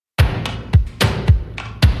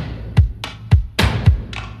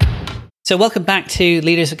So welcome back to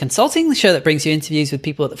Leaders of Consulting, the show that brings you interviews with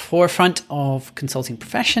people at the forefront of consulting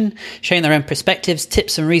profession, sharing their own perspectives,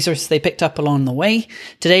 tips and resources they picked up along the way.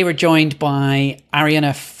 Today we're joined by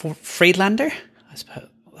Ariana Friedlander.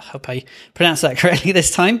 I hope I pronounced that correctly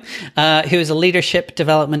this time, who is a leadership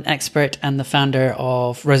development expert and the founder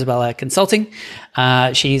of Rosabella Consulting.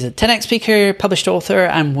 She's a TEDx speaker, published author,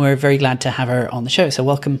 and we're very glad to have her on the show. So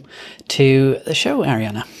welcome to the show,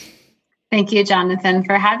 Ariana. Thank you, Jonathan,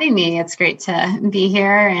 for having me. It's great to be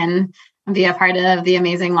here and be a part of the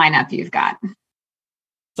amazing lineup you've got.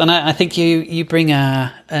 And I think you bring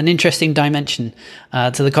an interesting dimension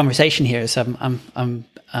to the conversation here. So I'm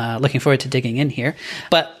looking forward to digging in here.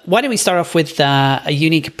 But why don't we start off with a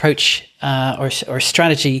unique approach or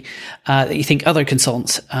strategy that you think other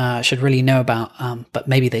consultants should really know about, but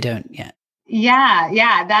maybe they don't yet?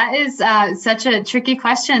 Yeah. That is such a tricky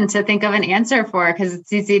question to think of an answer for, because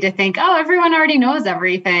it's easy to think, oh, everyone already knows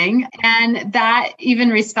everything. And that even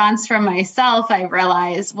response from myself, I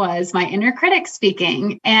realized, was my inner critic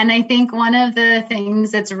speaking. And I think one of the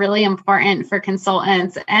things that's really important for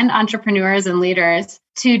consultants and entrepreneurs and leaders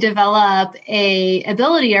to develop a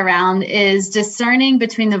ability around is discerning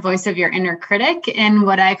between the voice of your inner critic and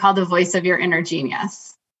what I call the voice of your inner genius.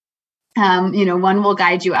 One will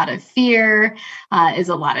guide you out of fear, is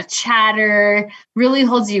a lot of chatter, really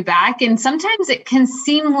holds you back. And sometimes it can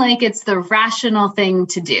seem like it's the rational thing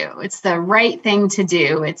to do. It's the right thing to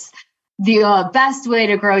do. It's the best way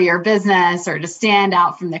to grow your business or to stand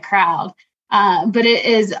out from the crowd. But it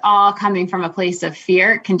is all coming from a place of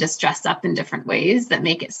fear. It can just dress up in different ways that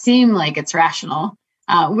make it seem like it's rational.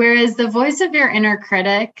 Whereas the voice of your inner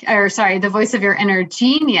critic, the voice of your inner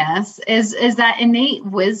genius is that innate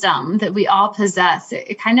wisdom that we all possess.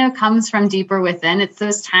 It kind of comes from deeper within. It's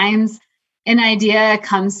those times an idea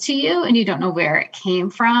comes to you and you don't know where it came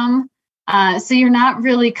from. So you're not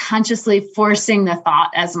really consciously forcing the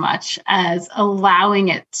thought as much as allowing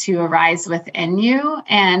it to arise within you.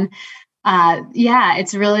 And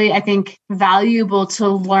it's really, I think, valuable to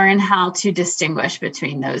learn how to distinguish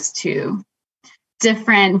between those two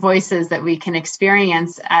different voices that we can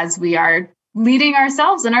experience as we are leading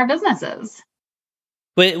ourselves in our businesses.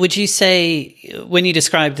 Would you say, when you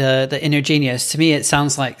describe the inner genius, to me, it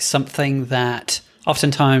sounds like something that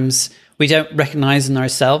oftentimes we don't recognize in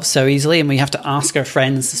ourselves so easily, and we have to ask our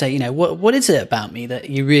friends to say, what is it about me that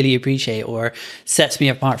you really appreciate or sets me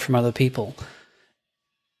apart from other people?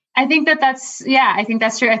 I think that's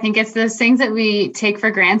true. I think it's those things that we take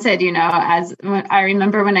for granted, as I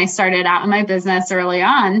remember when I started out in my business early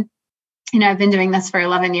on, I've been doing this for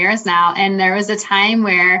 11 years now. And there was a time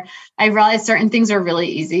where I realized certain things were really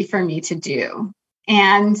easy for me to do.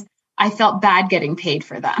 And I felt bad getting paid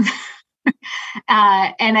for them.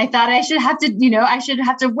 And I thought I should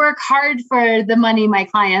have to work hard for the money my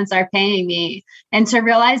clients are paying me. And to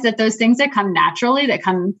realize that those things that come naturally, that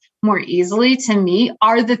come more easily to me,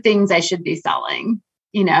 are the things I should be selling.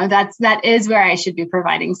 That is where I should be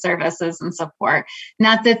providing services and support,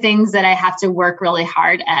 not the things that I have to work really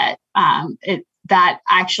hard at. That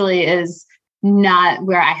actually is not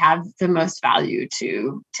where I have the most value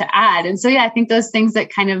to add. And so, I think those things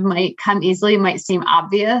that kind of might come easily might seem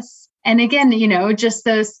obvious. And again, just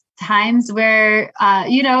those times where,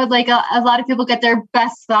 like a lot of people get their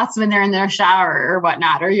best thoughts when they're in their shower or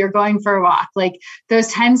whatnot, or you're going for a walk. Like those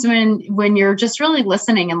times when you're just really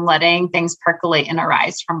listening and letting things percolate and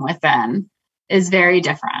arise from within is very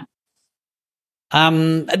different.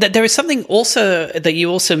 There was something also that you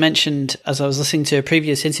also mentioned as I was listening to a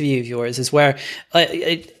previous interview of yours, is where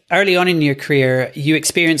early on in your career, you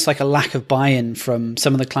experienced like a lack of buy-in from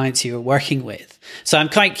some of the clients you were working with. So I'm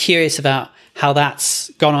quite curious about how that's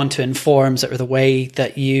gone on to inform sort of the way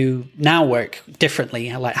that you now work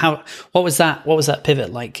differently. Like what was that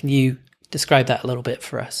pivot like? Can you describe that a little bit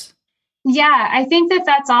for us? Yeah, I think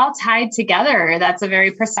that's all tied together. That's a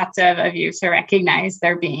very perceptive of you to recognize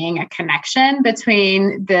there being a connection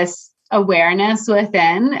between this awareness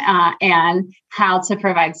within and how to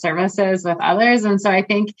provide services with others. And so I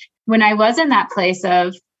think when I was in that place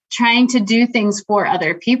of trying to do things for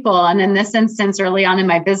other people, and in this instance, early on in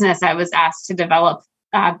my business, I was asked to develop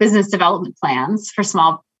business development plans for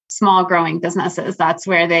small growing businesses. That's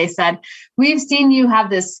where they said, we've seen you have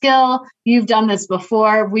this skill. You've done this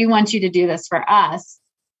before. We want you to do this for us.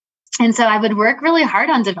 And so I would work really hard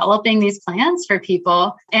on developing these plans for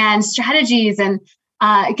people and strategies, and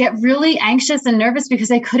get really anxious and nervous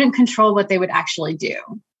because I couldn't control what they would actually do.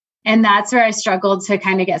 And that's where I struggled to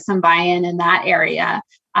kind of get some buy-in in that area.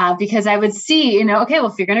 Because I would see, okay,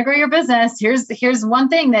 well, if you're going to grow your business, here's one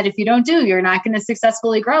thing that if you don't do, you're not going to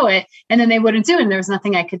successfully grow it. And then they wouldn't do it. And there was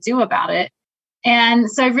nothing I could do about it. And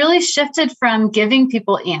so I really shifted from giving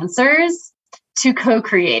people answers to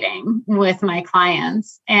co-creating with my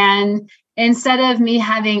clients. And instead of me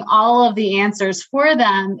having all of the answers for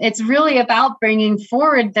them, it's really about bringing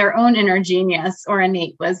forward their own inner genius or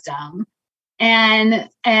innate wisdom and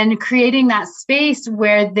creating that space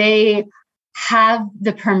where they have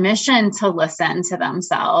the permission to listen to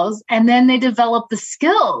themselves. And then they develop the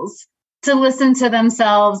skills to listen to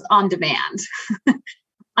themselves on demand.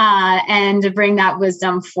 And to bring that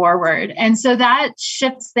wisdom forward. And so that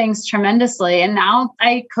shifts things tremendously. And now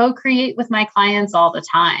I co-create with my clients all the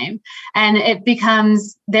time, and it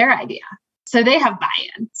becomes their idea. So they have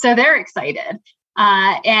buy-in. So they're excited.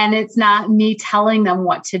 And it's not me telling them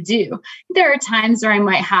what to do. There are times where I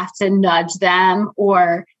might have to nudge them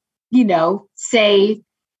or, say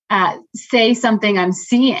something I'm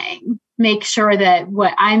seeing, make sure that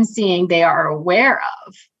what I'm seeing, they are aware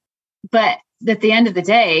of. But at the end of the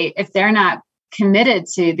day, if they're not committed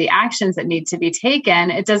to the actions that need to be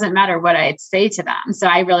taken, it doesn't matter what I say to them. So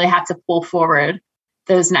I really have to pull forward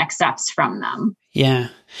those next steps from them. Yeah.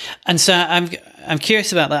 And so I'm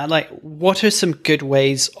curious about that. Like, what are some good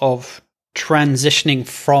ways of transitioning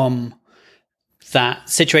from that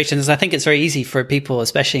situation? Because I think it's very easy for people,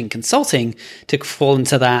 especially in consulting, to fall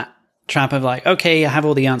into that trap of like, okay, I have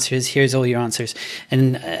all the answers, here's all your answers.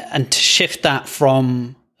 And to shift that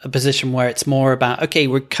from a position where it's more about, okay,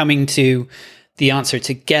 we're coming to the answer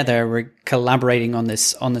together, we're collaborating on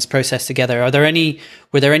this process together. Were there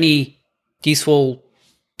any useful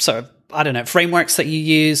sort of, I don't know, frameworks that you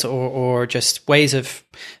use or just ways of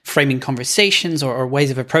framing conversations or ways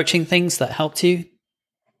of approaching things that helped you?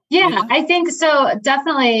 Yeah, I think so.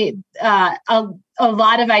 Definitely a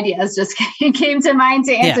lot of ideas just came to mind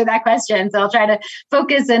to answer that question. So I'll try to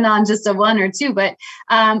focus in on just a one or two. But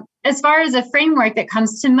as far as a framework that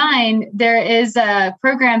comes to mind, there is a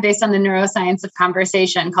program based on the neuroscience of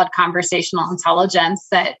conversation called conversational intelligence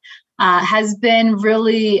that has been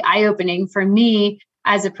really eye-opening for me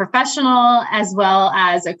as a professional, as well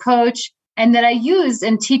as a coach, and that I use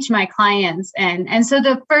and teach my clients. And so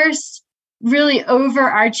the first really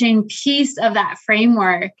overarching piece of that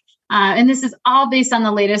framework, and this is all based on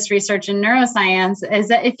the latest research in neuroscience, is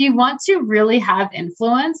that if you want to really have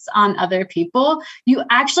influence on other people, you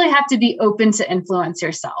actually have to be open to influence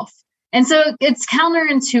yourself. And so it's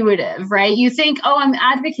counterintuitive, right? You think, oh, I'm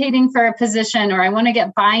advocating for a position or I want to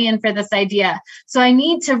get buy-in for this idea. So I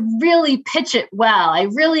need to really pitch it well. I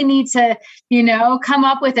really need to, come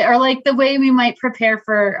up with it. Or like the way we might prepare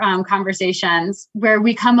for conversations where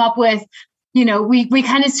we come up with, we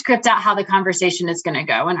kind of script out how the conversation is going to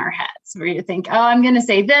go in our heads, where you think, oh, I'm going to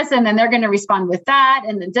say this, and then they're going to respond with that.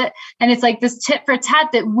 And it's like this tit for tat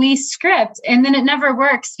that we script, and then it never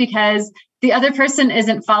works because the other person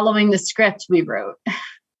isn't following the script we wrote.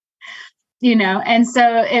 And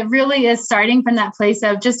so it really is starting from that place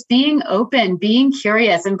of just being open, being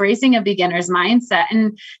curious, embracing a beginner's mindset.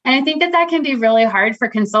 And I think that can be really hard for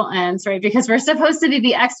consultants, right? Because we're supposed to be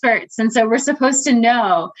the experts. And so we're supposed to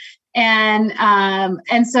know.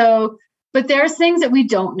 And so, but there's things that we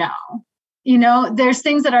don't know. There's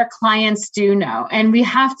things that our clients do know, and we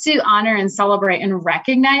have to honor and celebrate and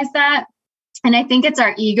recognize that. And I think it's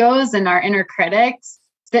our egos and our inner critics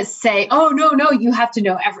that say, oh, no, you have to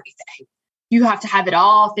know everything. You have to have it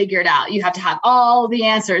all figured out. You have to have all the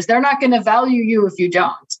answers. They're not going to value you if you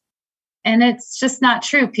don't. And it's just not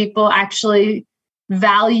true. People actually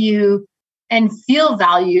value and feel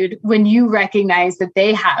valued when you recognize that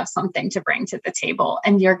they have something to bring to the table,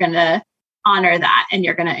 and you're going to honor that and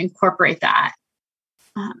you're going to incorporate that.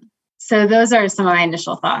 So those are some of my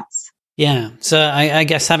initial thoughts. Yeah. So I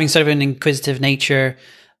guess having sort of an inquisitive nature,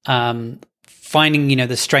 finding,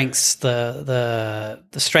 the strengths, the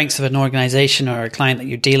strengths of an organization or a client that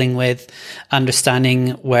you're dealing with, understanding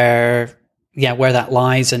where that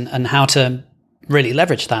lies and how to really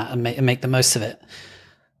leverage that and make the most of it,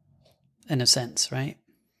 in a sense, right?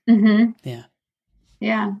 Mm-hmm. Yeah.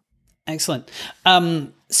 Yeah. Excellent.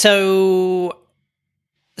 So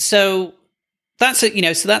that's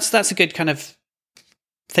it, so that's a good kind of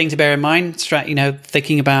thing to bear in mind,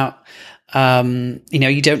 thinking about,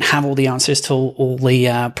 you don't have all the answers to all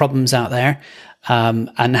the problems out there,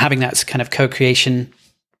 and having that kind of co-creation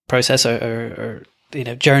process or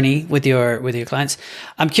journey with your clients.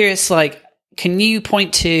 I'm curious, can you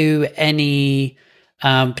point to any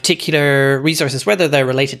particular resources, whether they're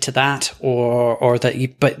related to that or that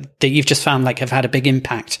you've just found have had a big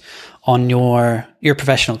impact on your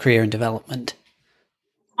professional career and development?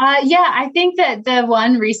 I think that the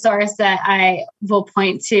one resource that I will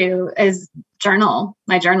point to is journaling.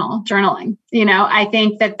 I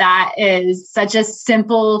think that is such a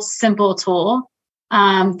simple tool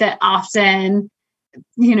that often,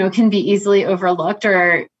 can be easily overlooked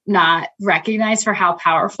or not recognized for how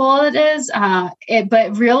powerful it is.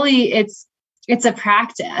 But really it's a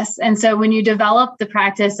practice. And so when you develop the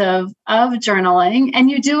practice of journaling and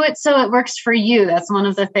you do it so it works for you, that's one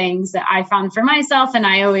of the things that I found for myself. And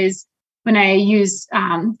I always, when I use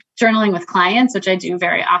journaling with clients, which I do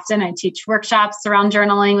very often, I teach workshops around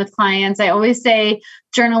journaling with clients. I always say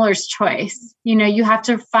journaler's choice. You have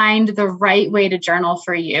to find the right way to journal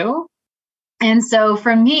for you. And so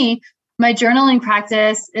for me, my journaling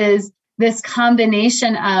practice is this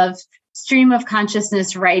combination of stream of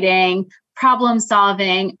consciousness writing, problem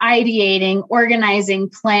solving, ideating,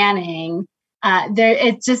 organizing, planning.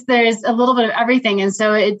 There's a little bit of everything. And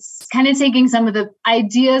so it's kind of taking some of the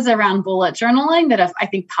ideas around bullet journaling that have, I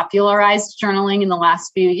think, popularized journaling in the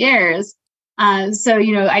last few years. So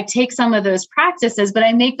I take some of those practices, but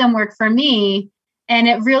I make them work for me. And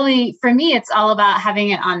it really, for me, it's all about having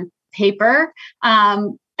it on paper.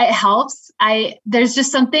 It helps. There's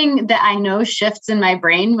just something that I know shifts in my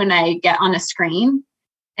brain when I get on a screen.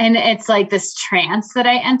 And it's like this trance that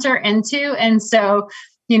I enter into. And so,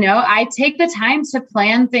 I take the time to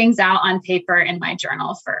plan things out on paper in my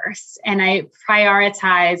journal first. And I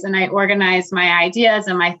prioritize and I organize my ideas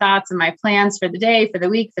and my thoughts and my plans for the day, for the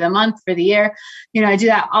week, for the month, for the year. I do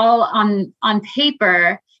that all on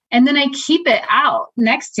paper. And then I keep it out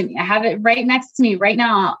next to me. I have it right next to me right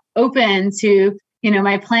now, open to,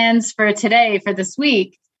 my plans for today, for this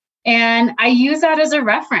week. And I use that as a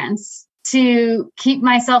reference to keep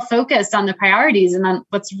myself focused on the priorities and on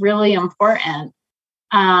what's really important.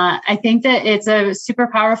 I think that it's a super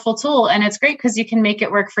powerful tool, and it's great because you can make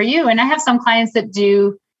it work for you. And I have some clients that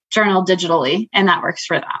do journal digitally and that works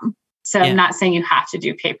for them. So I'm not saying you have to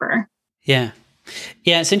do paper. Yeah.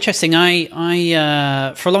 Yeah, it's interesting.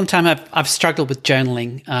 I for a long time I've struggled with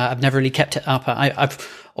journaling. I've never really kept it up.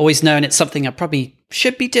 I've always known it's something I probably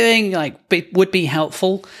should be doing, it would be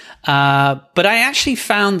helpful. But I actually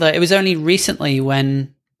found that it was only recently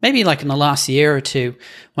when, maybe in the last year or two,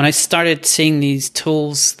 when I started seeing these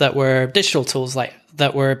tools that were digital tools,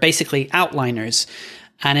 that were basically outliners.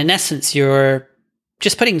 And in essence, you're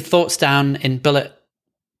just putting thoughts down in bullet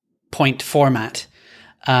point format.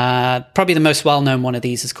 Probably the most well-known one of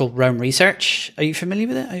these is called Rome Research. Are you familiar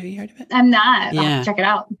with it? Have you heard of it? I'm not. Yeah. I'll check it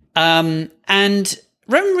out. And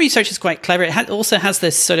Rome Research is quite clever. It also has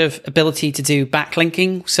this sort of ability to do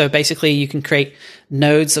backlinking. So basically you can create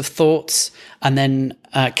nodes of thoughts and then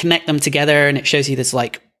connect them together. And it shows you this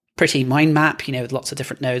pretty mind map, with lots of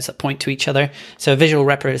different nodes that point to each other. So a visual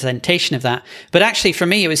representation of that. But actually for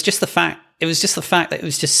me, it was just the fact that it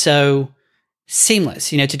was just so seamless,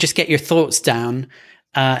 to just get your thoughts down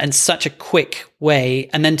in such a quick way,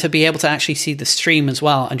 and then to be able to actually see the stream as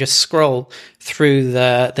well and just scroll through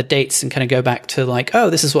the dates and kind of go back to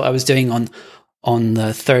this is what I was doing on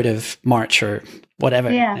the 3rd of March or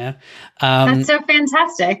whatever. Yeah. That's so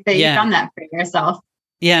fantastic that you've done that for yourself.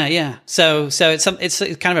 Yeah. So it's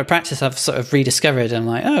kind of a practice I've sort of rediscovered. And I'm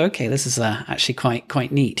like, oh, okay, this is actually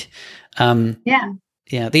quite neat. Yeah.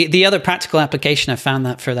 The other practical application I found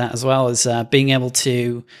that for that as well is being able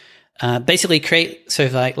to basically create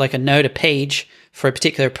sort of like a note, a page for a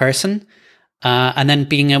particular person, and then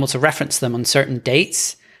being able to reference them on certain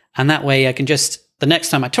dates. And that way I can just, the next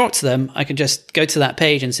time I talk to them, I can just go to that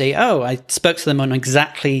page and say, oh, I spoke to them on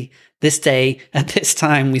exactly this day at this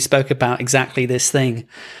time. We spoke about exactly this thing.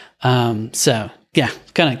 So yeah,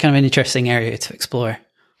 kind of an interesting area to explore.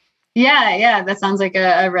 Yeah. That sounds like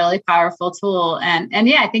a really powerful tool. And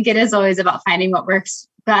I think it is always about finding what works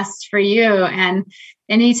best for you. And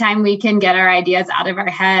anytime we can get our ideas out of our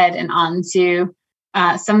head and onto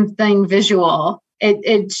something visual,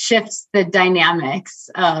 it shifts the dynamics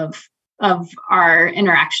of our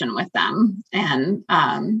interaction with them. And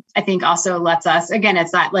I think also lets us, again,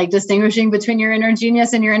 it's that distinguishing between your inner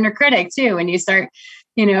genius and your inner critic too. When you start,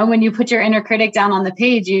 when you put your inner critic down on the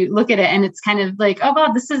page, you look at it and it's kind of oh,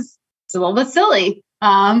 wow, it's a little bit silly.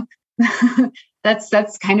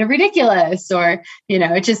 That's kind of ridiculous, or,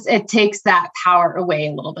 it takes that power away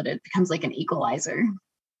a little bit. It becomes like an equalizer.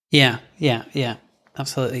 Yeah,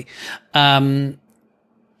 absolutely.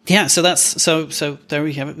 So that's, so there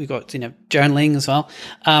we have it. We've got, journaling as well.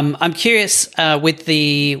 I'm curious, with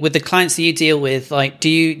the clients that you deal with, do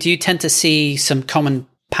you tend to see some common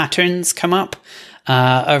patterns come up,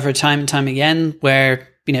 over time and time again, where,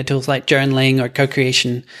 tools like journaling or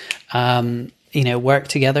co-creation, work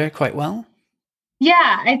together quite well?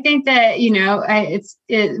 Yeah, I think that,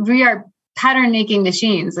 we are pattern making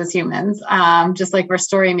machines as humans, just like we're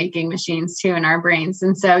story making machines too in our brains.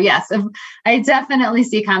 And so, yes, I definitely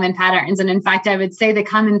see common patterns. And in fact, I would say the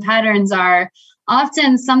common patterns are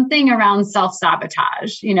often something around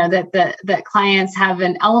self-sabotage, that clients have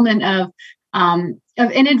an element of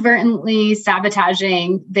inadvertently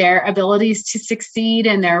sabotaging their abilities to succeed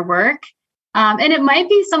in their work. And it might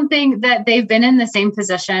be something that they've been in the same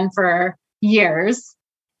position for years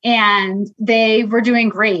and they were doing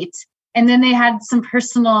great. And then they had some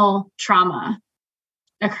personal trauma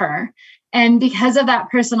occur. And because of that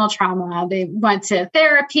personal trauma, they went to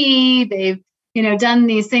therapy, they've, done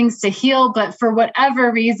these things to heal, but for whatever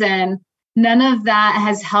reason, none of that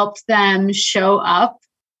has helped them show up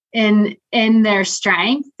in their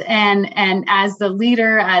strength and as the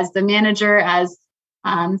leader, as the manager, as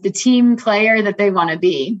the team player that they want to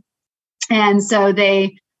be. And so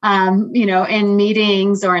they, in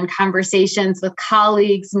meetings or in conversations with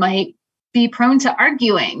colleagues might be prone to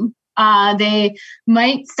arguing. They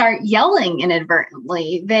might start yelling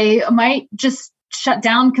inadvertently. They might just shut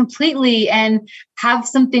down completely and have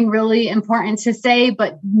something really important to say,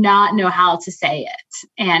 but not know how to say it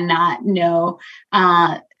and not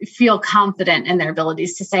feel confident in their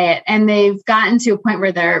abilities to say it. And they've gotten to a point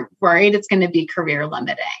where they're worried it's going to be career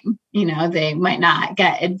limiting. They might not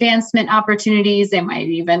get advancement opportunities. They might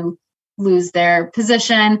even lose their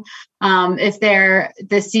position. If they're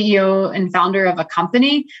the CEO and founder of a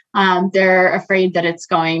company, they're afraid that it's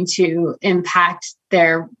going to impact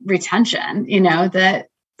their retention, that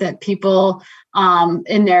people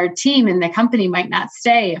in their team, in the company might not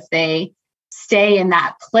stay if they stay in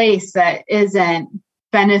that place that isn't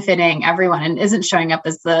benefiting everyone and isn't showing up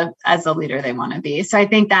as the leader they want to be. So I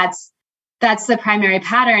think that's the primary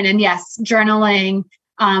pattern. And yes, journaling,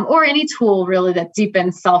 or any tool really that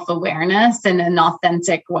deepens self-awareness in an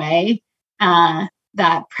authentic way.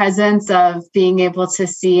 That presence of being able to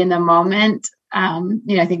see in the moment.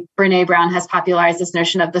 I think Brene Brown has popularized this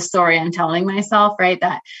notion of the story I'm telling myself, right?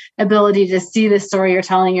 That ability to see the story you're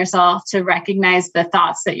telling yourself, to recognize the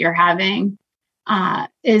thoughts that you're having,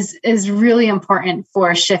 is really important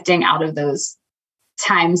for shifting out of those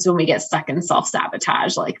times when we get stuck in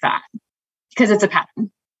self-sabotage like that, because it's a pattern.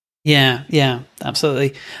 Yeah,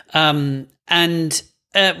 absolutely. And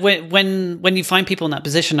when you find people in that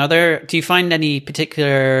position, do you find any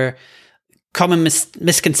particular common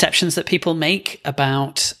misconceptions that people make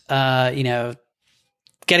about,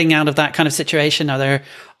 getting out of that kind of situation? Are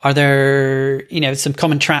there, some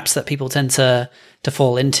common traps that people tend to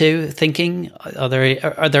fall into thinking? Are there any,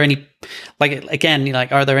 are there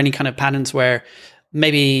any kind of patterns where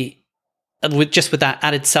maybe with that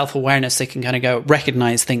added self-awareness, they can kind of go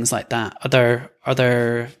recognize things like that? Are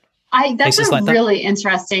there that's a like really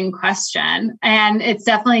interesting question. And it's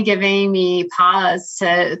definitely giving me pause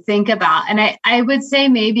to think about. And I would say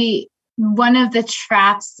maybe one of the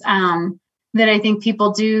traps that I think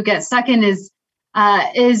people do get stuck in is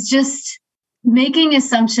just making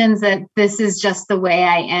assumptions that this is just the way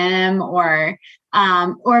I am, or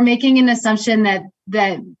making an assumption that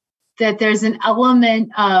there's an element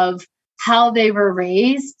of how they were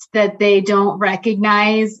raised that they don't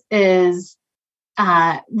recognize is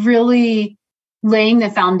really laying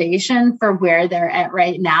the foundation for where they're at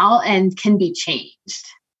right now and can be changed.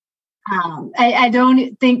 I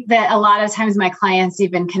don't think that a lot of times my clients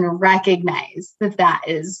even can recognize that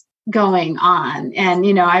is going on. And,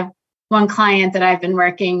 I've one client that I've been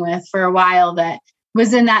working with for a while that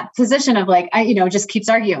was in that position of just keeps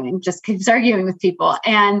arguing with people.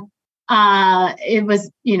 And it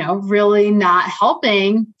was, really not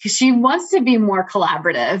helping because she wants to be more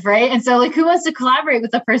collaborative, right? And so who wants to collaborate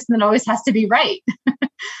with a person that always has to be right?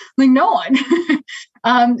 No one.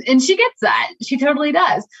 And she gets that. She totally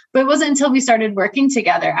does. But it wasn't until we started working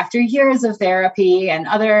together after years of therapy and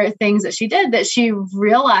other things that she did that she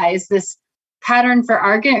realized this pattern for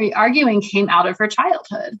arguing came out of her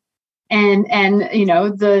childhood and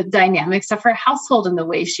the dynamics of her household and the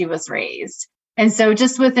way she was raised. And so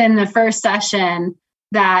just within the first session,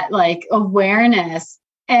 that awareness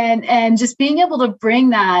and just being able to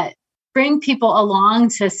bring people along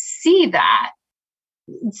to see those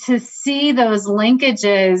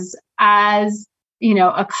linkages as,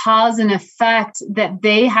 a cause and effect that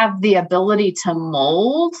they have the ability to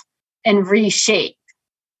mold and reshape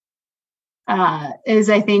is,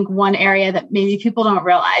 I think, one area that maybe people don't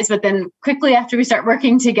realize. But then quickly after we start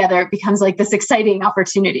working together, it becomes this exciting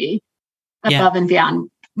opportunity above and beyond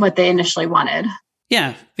what they initially wanted.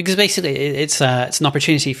 Yeah, because basically it's an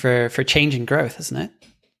opportunity for change and growth, isn't it?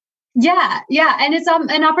 Yeah, and it's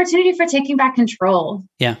an opportunity for taking back control.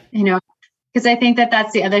 Yeah, because I think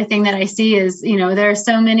that's the other thing that I see is there are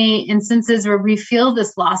so many instances where we feel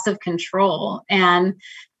this loss of control, and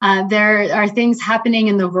there are things happening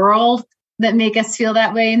in the world that make us feel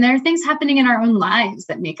that way. And there are things happening in our own lives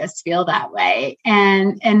that make us feel that way.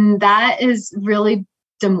 And that is really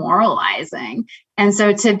demoralizing. And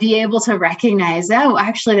so to be able to recognize, oh,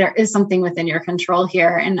 actually there is something within your control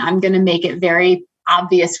here, and I'm going to make it very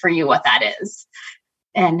obvious for you what that is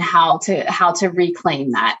and how to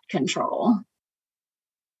reclaim that control.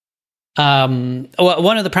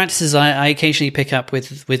 One of the practices I occasionally pick up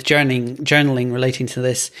with journaling relating to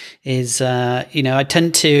this is, I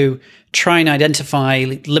tend to try and identify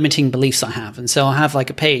limiting beliefs I have. And so I'll have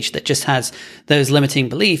like a page that just has those limiting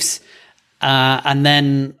beliefs. And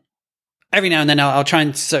then every now and then I'll try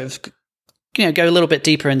and sort of, go a little bit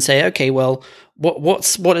deeper and say, okay, well,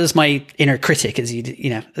 what is my inner critic, as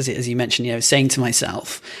you mentioned, saying to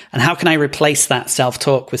myself, and how can I replace that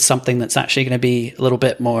self-talk with something that's actually going to be a little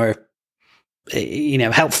bit more,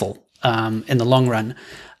 helpful, in the long run.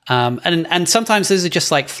 And sometimes those are just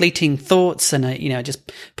like fleeting thoughts, and I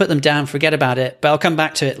just put them down, forget about it, but I'll come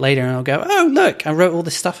back to it later and I'll go, oh, look, I wrote all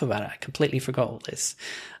this stuff about it. I completely forgot all this.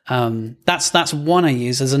 That's one I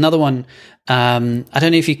use. There's another one. I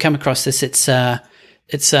don't know if you come across this. It's a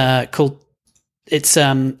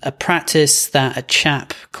practice that a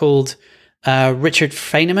chap called, Richard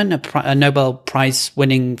Feynman, a Nobel Prize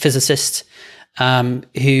winning physicist, who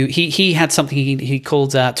he had something he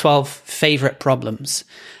called 12 favorite problems.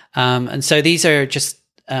 And so these are just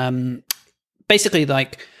basically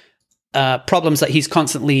like problems that he's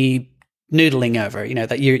constantly noodling over,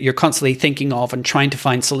 that you're constantly thinking of and trying to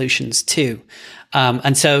find solutions to.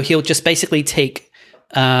 And so he'll just basically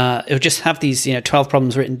he'll just have these 12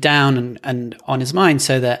 problems written down and on his mind,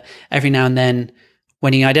 so that every now and then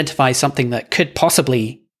when he identifies something that could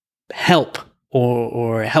possibly help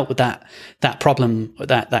or help with that problem, or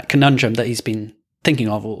that conundrum that he's been thinking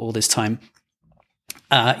of all this time,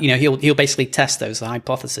 he'll basically test those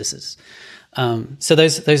hypotheses. So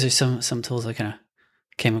those are some tools I kind of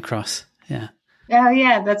came across. Yeah. Oh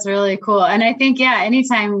yeah, that's really cool. And I think,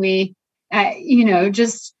 anytime we,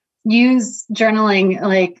 just use journaling,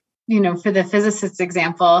 like, for the physicist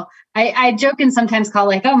example, I joke and sometimes call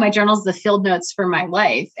like, oh, my journal's the field notes for my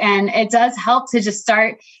life. And it does help to just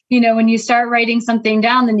start, when you start writing something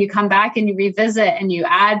down, then you come back and you revisit and you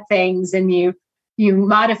add things and you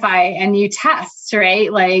modify and you test,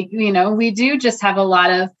 right? Like, we do just have a lot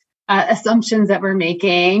of assumptions that we're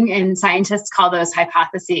making, and scientists call those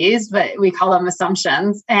hypotheses, but we call them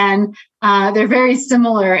assumptions. And they're very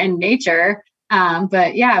similar in nature.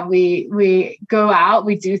 But yeah, we go out,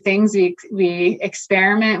 we do things, we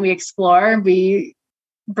experiment, we explore, we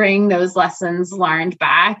bring those lessons learned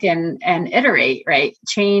back and iterate, right?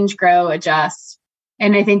 Change, grow, adjust.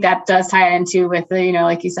 And I think that does tie into with the,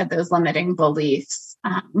 like you said, those limiting beliefs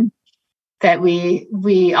that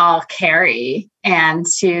we all carry, and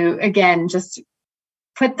to, again, just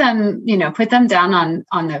put them down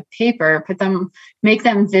on the paper, make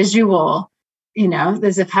them visual.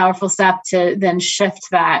 There's a powerful step to then shift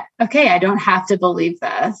that. Okay, I don't have to believe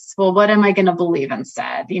this. Well, what am I going to believe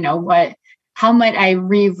instead? How might I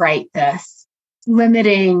rewrite this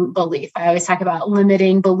limiting belief? I always talk about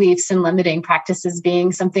limiting beliefs and limiting practices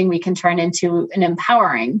being something we can turn into an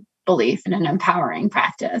empowering belief and an empowering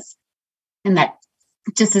practice. And that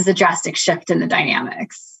just is a drastic shift in the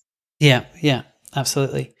dynamics. Yeah,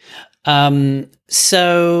 absolutely.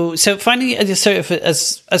 So finally, so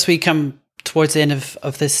as we come towards the end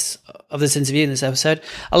of this interview, this episode,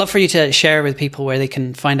 I'd love for you to share with people where they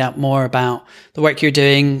can find out more about the work you're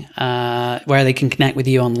doing, where they can connect with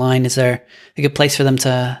you online. Is there a good place for them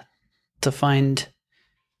to find?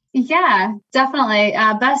 Yeah, definitely.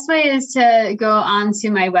 Best way is to go on to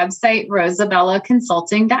my website,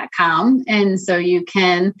 rosabellaconsulting.com. And so you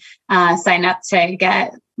can sign up to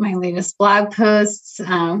get my latest blog posts,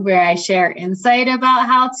 where I share insight about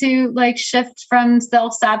how to shift from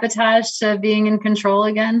self-sabotage to being in control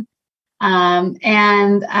again.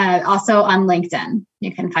 And also on LinkedIn,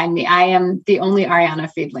 you can find me. I am the only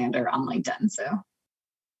Ariana Friedlander on LinkedIn. So.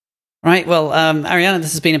 Right. Well, Ariana,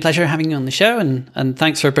 this has been a pleasure having you on the show, and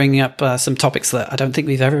thanks for bringing up some topics that I don't think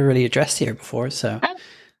we've ever really addressed here before. So,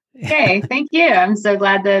 okay, thank you. I'm so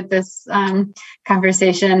glad that this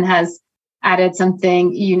conversation has added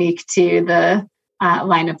something unique to the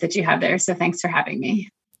lineup that you have there. So, thanks for having me.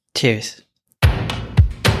 Cheers.